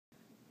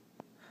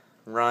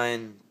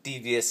Ryan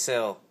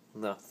DvsL,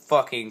 the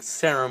fucking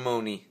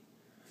ceremony.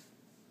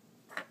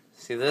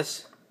 See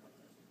this?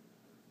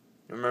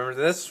 Remember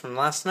this from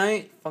last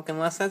night? Fucking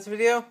last night's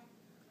video?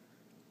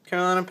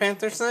 Carolina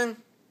Panthers thing?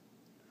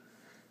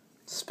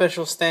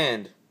 Special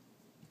stand.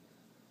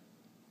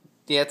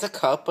 Yeah, it's a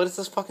cup, but it's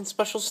a fucking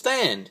special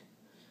stand.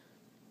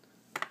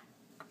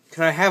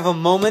 Can I have a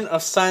moment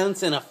of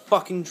silence and a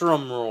fucking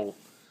drum roll?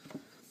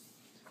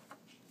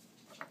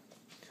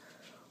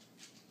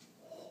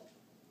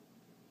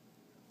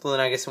 Well, then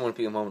I guess it wouldn't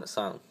be a moment of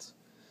silence.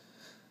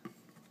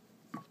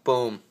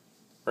 Boom.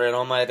 Right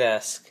on my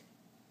desk.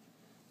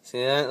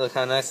 See that? Look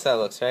how nice that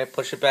looks, right?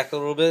 Push it back a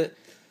little bit.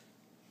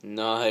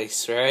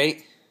 Nice,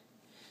 right?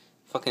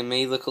 Fucking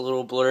made it look a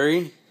little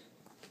blurry.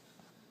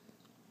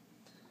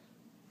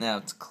 Now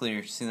it's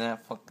clear. See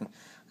that? Fucking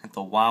got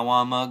the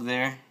Wawa mug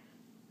there.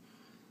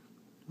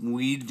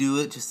 We do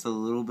it just a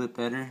little bit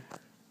better.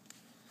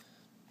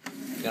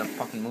 Gotta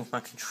fucking move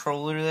my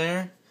controller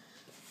there.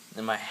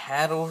 And my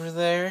hat over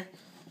there.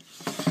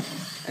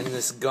 And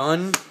this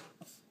gun.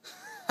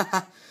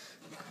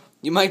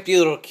 You might be a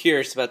little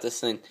curious about this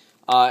thing.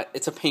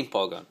 It's a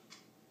paintball gun.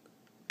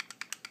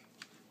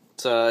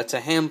 It's a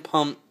hand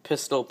pump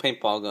pistol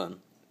paintball gun.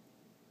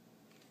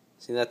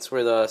 See, that's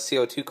where the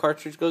CO2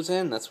 cartridge goes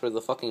in. That's where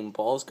the fucking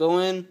balls go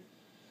in.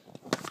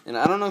 And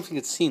I don't know if you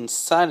can see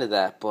inside of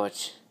that,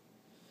 but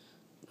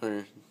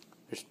there's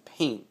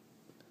paint.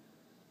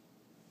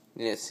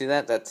 Yeah, see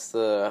that? That's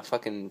the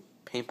fucking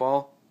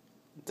paintball.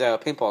 The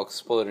paintball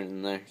exploded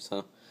in there.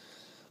 So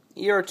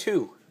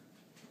ER2.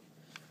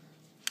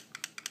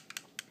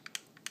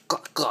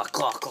 Glock, glock,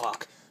 glock,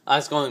 glock. I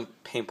was going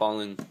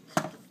paintballing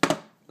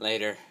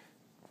later.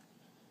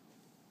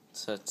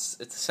 So it's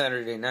a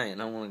Saturday night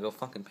and I want to go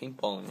fucking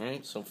paintballing,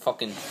 right? So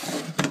fucking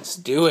let's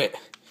do it.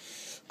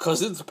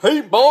 Cause it's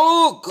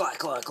paintball! Glock,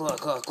 glock, glock,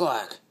 glock,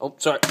 glock. Oh,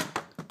 sorry.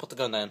 Put the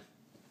gun down.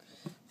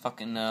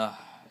 Fucking,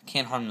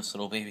 can't harm this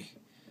little baby.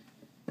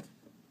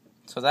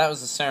 So that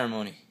was the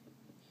ceremony.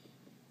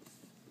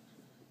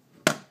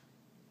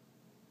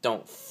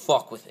 Don't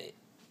fuck with it.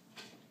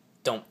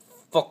 Don't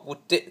fuck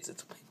with it. It's a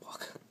paintball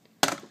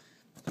gun.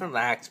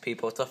 Relax,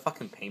 people. It's a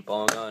fucking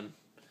paintball gun.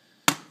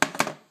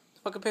 It's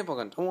a fucking paintball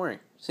gun. Don't worry.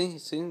 See?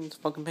 It's a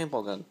fucking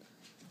paintball gun.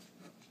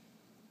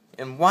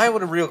 And why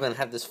would a real gun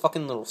have this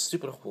fucking little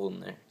stupid hole in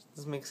there? It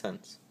doesn't make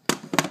sense.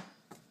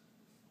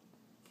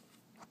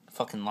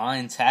 Fucking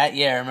Lions hat.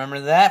 Yeah, remember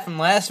that from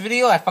last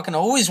video? I fucking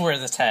always wear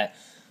this hat.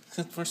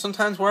 For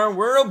sometimes where I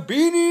wear a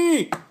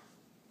beanie.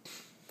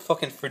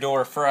 Fucking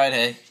Fedora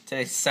Friday.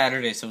 Today's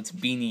Saturday, so it's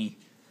Beanie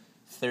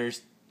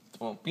Thursday.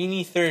 Well,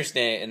 Beanie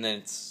Thursday, and then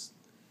it's...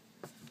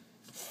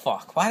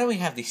 Fuck, why do we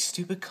have these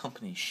stupid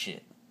company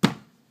shit?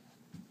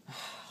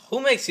 Who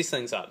makes these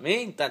things up?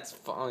 Me? That's...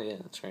 Oh, yeah,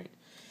 that's right.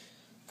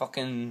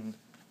 Fucking...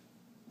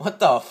 What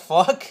the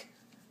fuck?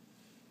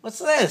 What's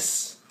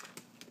this?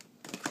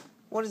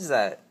 What is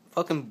that?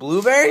 Fucking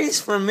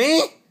blueberries for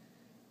me?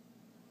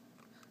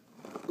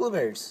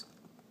 Blueberries.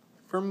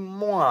 For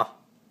moi.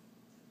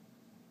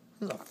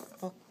 What the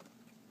fuck?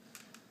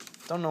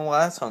 Don't know why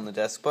that's on the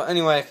desk. But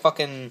anyway,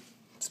 fucking...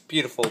 It's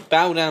beautiful.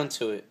 Bow down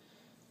to it.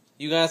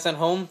 You guys at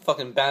home,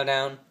 fucking bow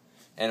down.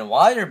 And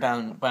while you're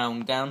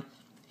bowing down,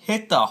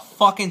 hit the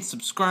fucking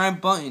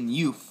subscribe button,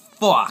 you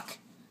fuck.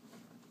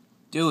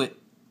 Do it.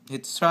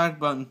 Hit the subscribe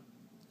button.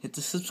 Hit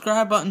the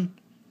subscribe button.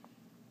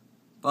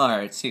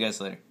 Alright, see you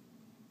guys later.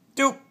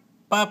 Doop.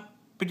 Bop.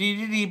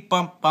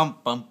 Bum bum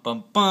bum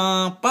bum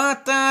bum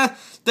ba da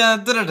da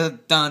da da da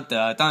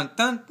da da da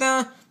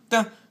da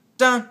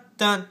da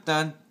da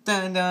da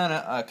da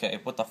da. Okay,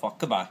 what the fuck?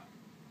 Goodbye.